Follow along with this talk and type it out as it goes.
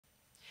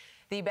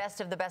The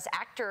best of the best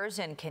actors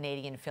in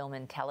Canadian film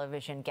and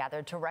television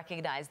gathered to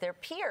recognize their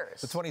peers.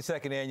 The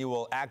 22nd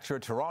annual ACTRA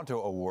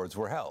Toronto Awards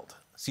were held.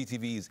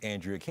 CTV's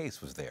Andrea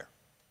Case was there.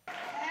 And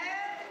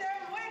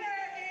the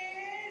winner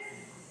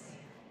is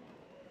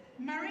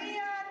Maria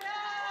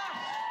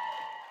Nash.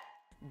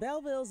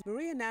 Belleville's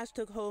Maria Nash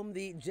took home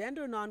the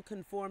gender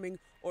non-conforming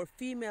or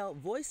female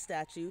voice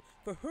statue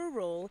for her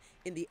role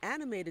in the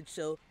animated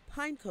show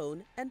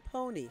Pinecone and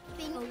Pony.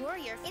 Being a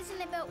warrior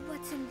isn't about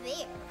what's in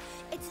there,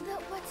 it's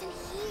about what's in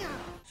here.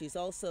 She's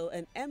also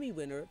an Emmy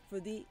winner for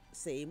the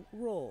same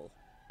role.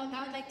 I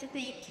would like to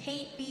thank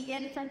Kate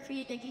Beaton for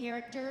creating the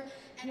character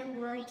and a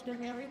world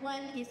where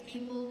everyone is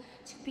able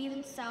to be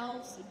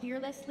themselves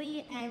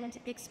fearlessly and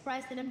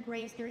express and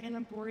embrace their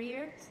inner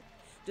warriors.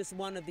 Just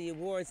one of the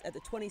awards at the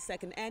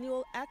 22nd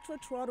annual ACTRA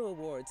Toronto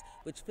Awards,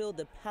 which filled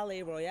the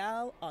Palais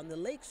Royal on the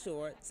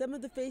lakeshore. Some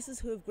of the faces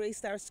who have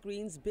graced our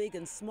screens, big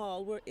and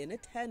small, were in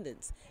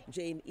attendance.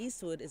 Jane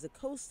Eastwood is a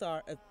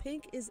co-star of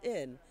Pink is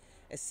In,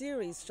 a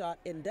series shot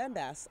in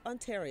Dundas,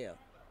 Ontario.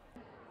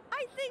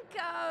 I think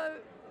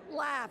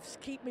laughs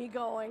keep me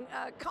going.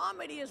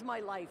 Comedy is my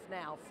life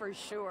now, for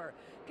sure.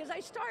 Because I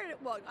started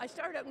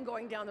out in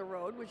Going Down the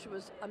Road, which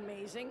was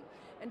amazing,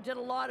 and did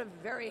a lot of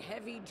very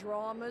heavy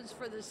dramas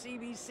for the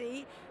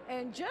CBC,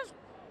 and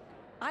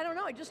I don't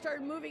know, I just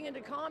started moving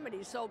into comedy,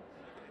 so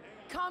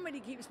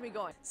comedy keeps me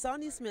going.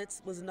 Sonia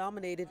Smits was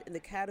nominated in the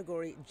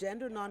category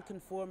Gender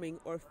Nonconforming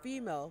or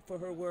Female for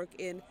her work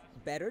in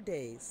Better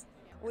Days.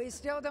 We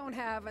still don't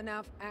have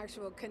enough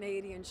actual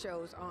Canadian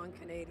shows on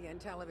Canadian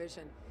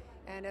television.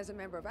 And as a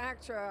member of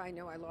ACTRA, I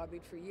know I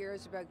lobbied for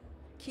years about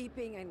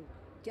keeping and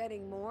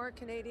getting more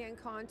Canadian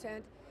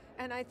content,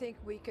 and I think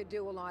we could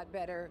do a lot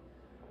better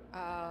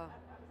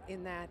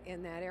in that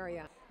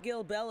area.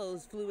 Gil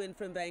Bellows flew in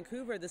from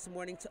Vancouver this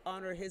morning to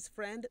honor his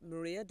friend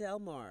Maria Del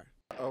Mar.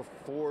 A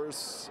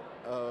force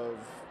of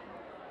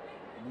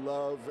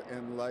love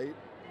and light.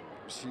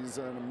 She's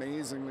an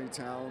amazingly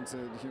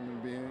talented human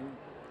being.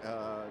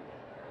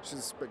 She's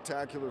a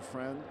spectacular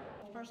friend.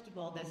 First of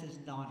all, this is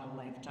not a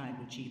Lifetime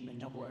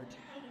Achievement Award.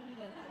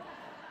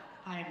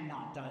 I'm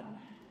not done.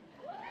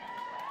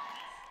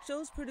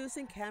 Shows produced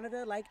in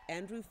Canada like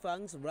Andrew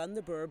Fung's Run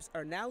the Burbs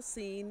are now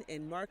seen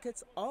in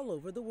markets all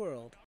over the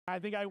world. I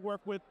think I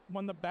work with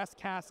one of the best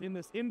casts in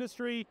this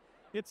industry.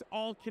 It's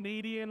all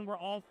Canadian, we're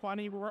all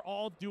funny, we're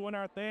all doing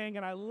our thing,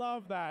 and I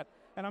love that.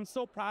 And I'm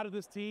so proud of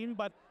this team,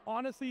 but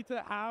honestly,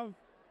 to have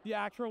the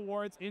ACTRA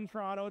Awards in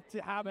Toronto,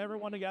 to have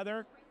everyone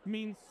together,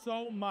 means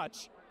so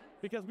much.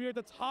 Because we are at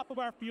the top of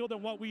our field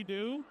in what we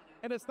do,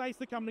 and it's nice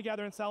to come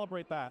together and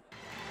celebrate that.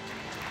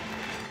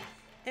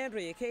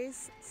 Andrea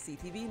Case,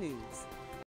 CTV News.